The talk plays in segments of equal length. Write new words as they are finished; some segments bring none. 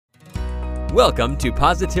Welcome to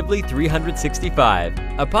Positively 365,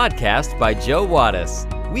 a podcast by Joe Wattis.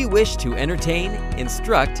 We wish to entertain,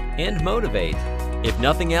 instruct, and motivate. If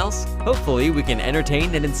nothing else, hopefully we can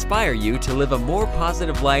entertain and inspire you to live a more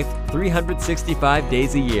positive life 365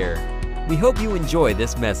 days a year. We hope you enjoy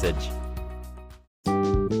this message.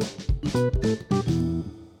 A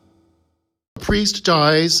priest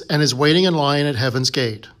dies and is waiting in line at Heaven's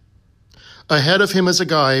Gate. Ahead of him is a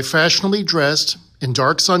guy fashionably dressed in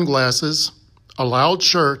dark sunglasses, a loud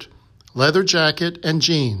shirt, leather jacket, and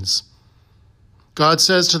jeans. God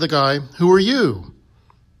says to the guy, "Who are you?"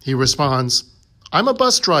 He responds, "I'm a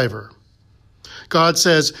bus driver." God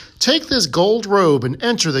says, "Take this gold robe and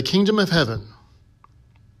enter the kingdom of heaven."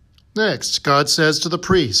 Next, God says to the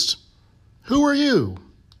priest, "Who are you?"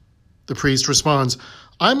 The priest responds,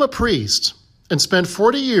 "I'm a priest and spent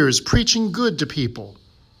 40 years preaching good to people."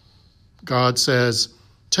 God says,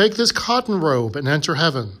 "Take this cotton robe and enter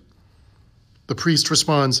heaven." The priest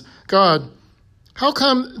responds, "God, how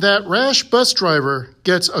come that rash bus driver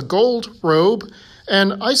gets a gold robe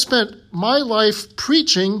and I spent my life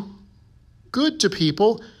preaching good to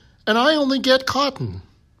people and I only get cotton?"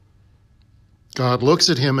 God looks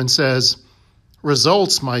at him and says,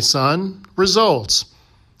 "Results, my son, results.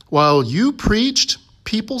 While you preached,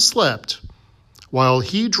 people slept. While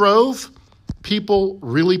he drove, people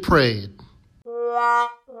really prayed."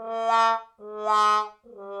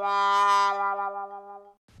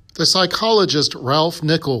 The psychologist Ralph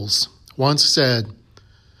Nichols once said,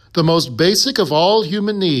 "The most basic of all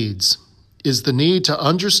human needs is the need to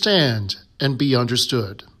understand and be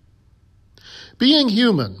understood." Being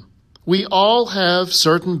human, we all have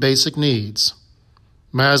certain basic needs.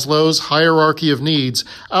 Maslow's hierarchy of needs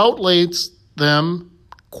outlines them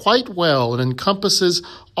quite well and encompasses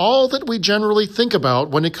all that we generally think about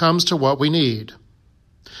when it comes to what we need.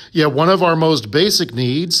 Yet one of our most basic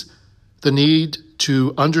needs, the need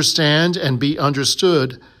to understand and be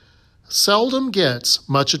understood, seldom gets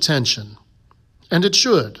much attention, and it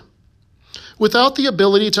should. Without the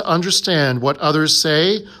ability to understand what others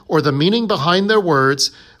say or the meaning behind their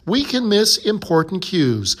words, we can miss important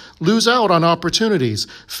cues, lose out on opportunities,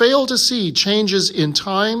 fail to see changes in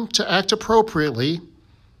time to act appropriately,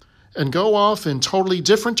 and go off in totally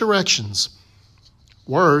different directions.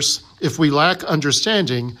 Worse, if we lack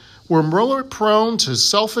understanding, we're more prone to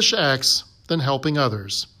selfish acts than helping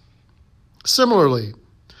others. Similarly,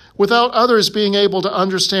 without others being able to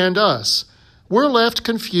understand us, we're left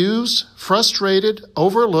confused, frustrated,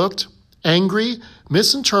 overlooked, angry,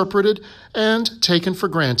 misinterpreted, and taken for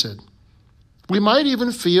granted. We might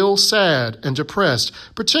even feel sad and depressed,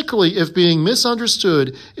 particularly if being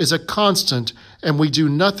misunderstood is a constant and we do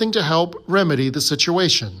nothing to help remedy the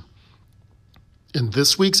situation. In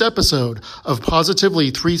this week's episode of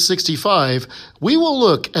Positively 365, we will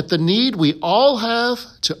look at the need we all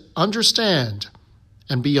have to understand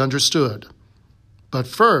and be understood. But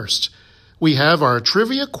first, we have our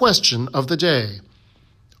trivia question of the day.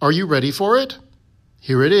 Are you ready for it?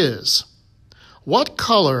 Here it is. What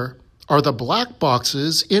color are the black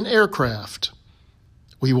boxes in aircraft?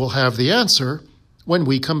 We will have the answer when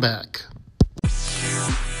we come back.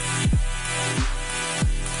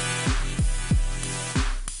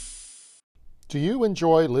 Do you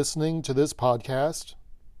enjoy listening to this podcast?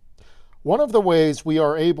 One of the ways we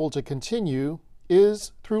are able to continue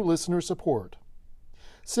is through listener support.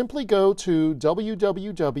 Simply go to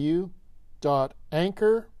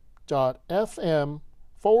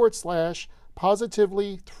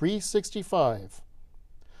www.anchor.fm/positively365.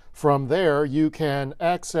 From there, you can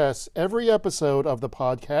access every episode of the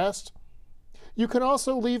podcast. You can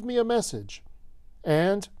also leave me a message.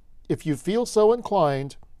 And if you feel so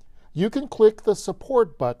inclined, you can click the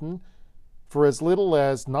support button. For as little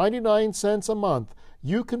as 99 cents a month,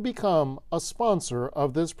 you can become a sponsor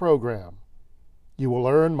of this program. You will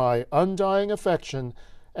earn my undying affection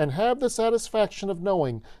and have the satisfaction of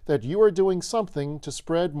knowing that you are doing something to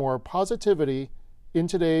spread more positivity in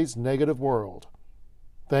today's negative world.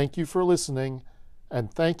 Thank you for listening,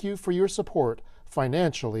 and thank you for your support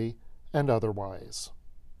financially and otherwise.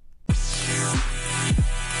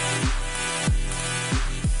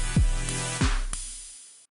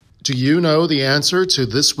 Do you know the answer to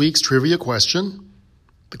this week's trivia question?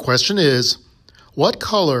 The question is, what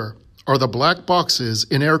color are the black boxes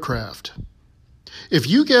in aircraft? If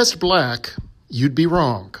you guessed black, you'd be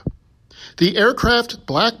wrong. The aircraft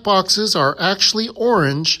black boxes are actually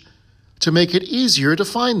orange to make it easier to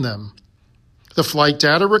find them. The flight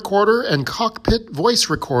data recorder and cockpit voice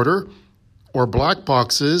recorder, or black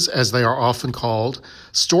boxes as they are often called,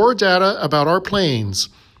 store data about our planes.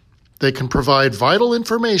 They can provide vital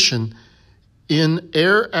information in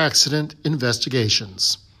air accident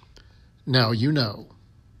investigations. Now you know.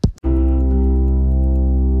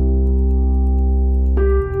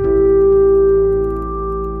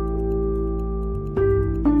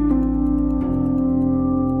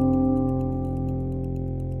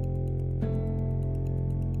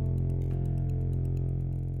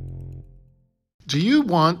 Do you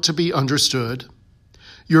want to be understood?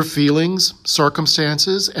 Your feelings,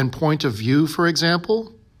 circumstances, and point of view, for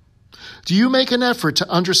example? Do you make an effort to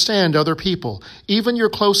understand other people, even your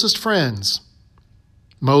closest friends?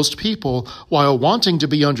 Most people, while wanting to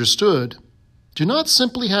be understood, do not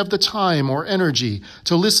simply have the time or energy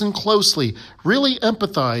to listen closely, really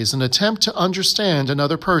empathize, and attempt to understand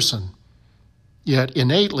another person. Yet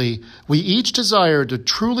innately, we each desire to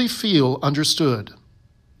truly feel understood.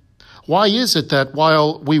 Why is it that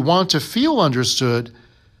while we want to feel understood,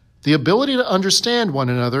 the ability to understand one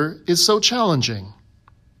another is so challenging?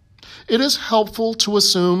 It is helpful to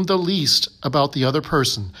assume the least about the other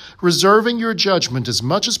person, reserving your judgment as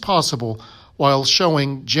much as possible while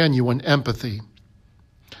showing genuine empathy.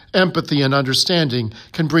 Empathy and understanding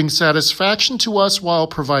can bring satisfaction to us while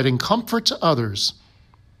providing comfort to others.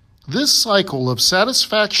 This cycle of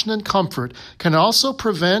satisfaction and comfort can also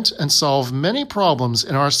prevent and solve many problems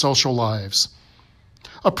in our social lives.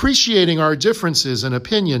 Appreciating our differences in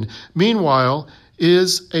opinion, meanwhile,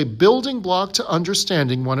 is a building block to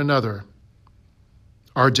understanding one another.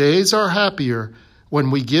 Our days are happier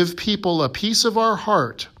when we give people a piece of our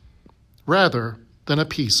heart rather than a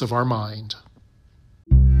piece of our mind.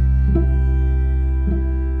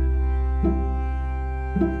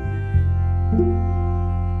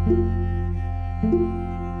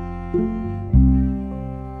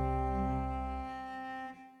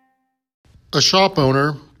 A shop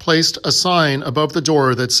owner placed a sign above the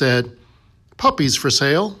door that said, "Puppies for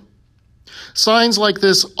sale." Signs like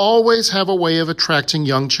this always have a way of attracting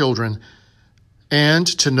young children, and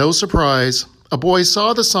to no surprise, a boy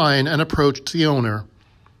saw the sign and approached the owner.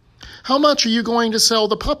 "How much are you going to sell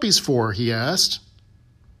the puppies for?" he asked.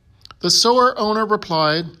 The store owner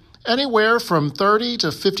replied, "Anywhere from $30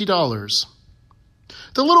 to $50.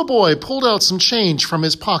 The little boy pulled out some change from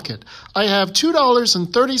his pocket. "I have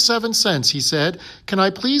 $2.37, he said. "Can I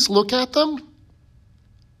please look at them?"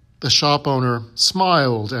 The shop owner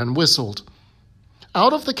smiled and whistled.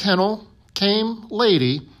 Out of the kennel came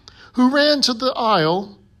Lady, who ran to the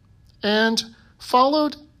aisle and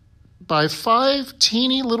followed by 5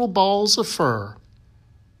 teeny little balls of fur.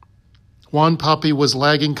 One puppy was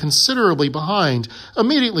lagging considerably behind.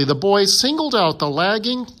 Immediately, the boy singled out the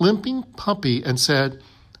lagging, limping puppy and said,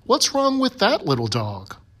 "What's wrong with that little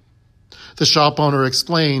dog?" The shop owner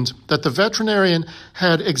explained that the veterinarian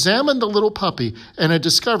had examined the little puppy and had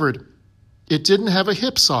discovered it didn't have a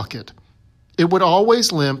hip socket. It would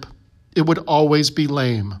always limp. It would always be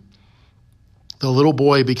lame. The little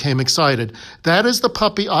boy became excited. "That is the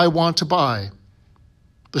puppy I want to buy."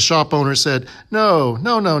 The shop owner said, No.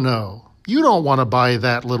 You don't want to buy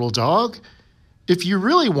that little dog. If you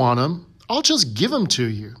really want him, I'll just give him to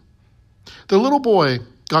you." The little boy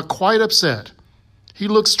got quite upset. He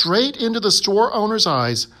looked straight into the store owner's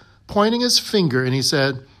eyes, pointing his finger, and he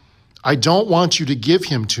said, "I don't want you to give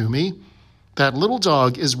him to me. That little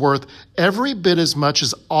dog is worth every bit as much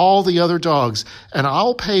as all the other dogs, and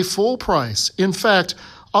I'll pay full price. In fact,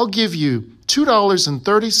 I'll give you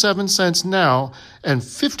 $2.37 now and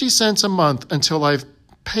 50 cents a month until I've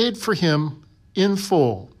paid for him in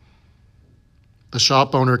full." The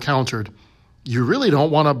shop owner countered, "You really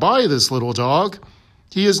don't want to buy this little dog.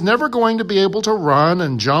 He is never going to be able to run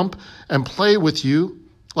and jump and play with you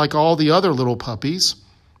like all the other little puppies."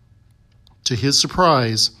 To his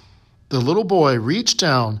surprise, the little boy reached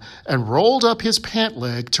down and rolled up his pant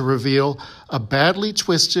leg to reveal a badly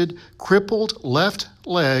twisted, crippled left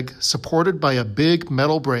leg supported by a big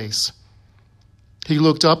metal brace. He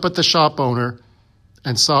looked up at the shop owner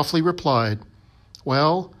and softly replied,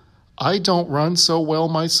 "Well, I don't run so well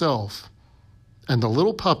myself, and the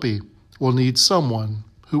little puppy will need someone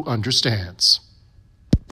who understands."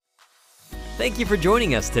 Thank you for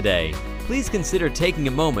joining us today. Please consider taking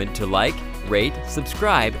a moment to like, rate,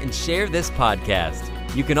 subscribe, and share this podcast.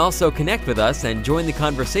 You can also connect with us and join the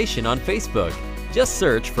conversation on Facebook. Just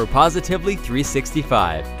search for Positively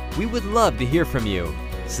 365. We would love to hear from you.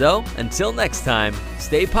 So, until next time,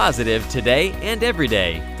 stay positive today and every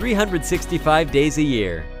day, 365 days a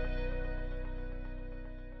year.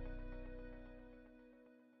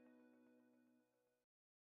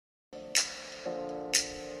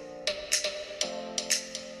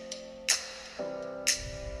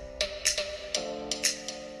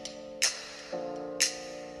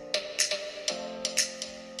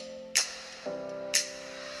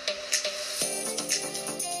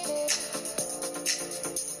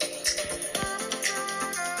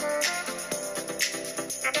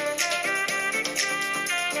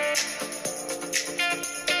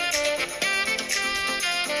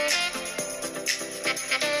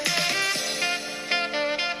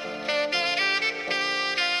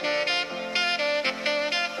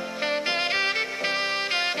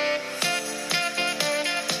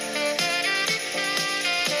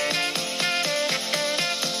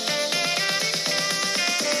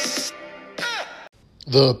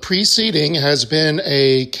 The preceding has been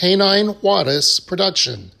a Canine Wattis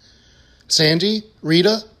production. Sandy,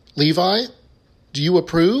 Rita, Levi, do you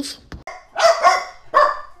approve?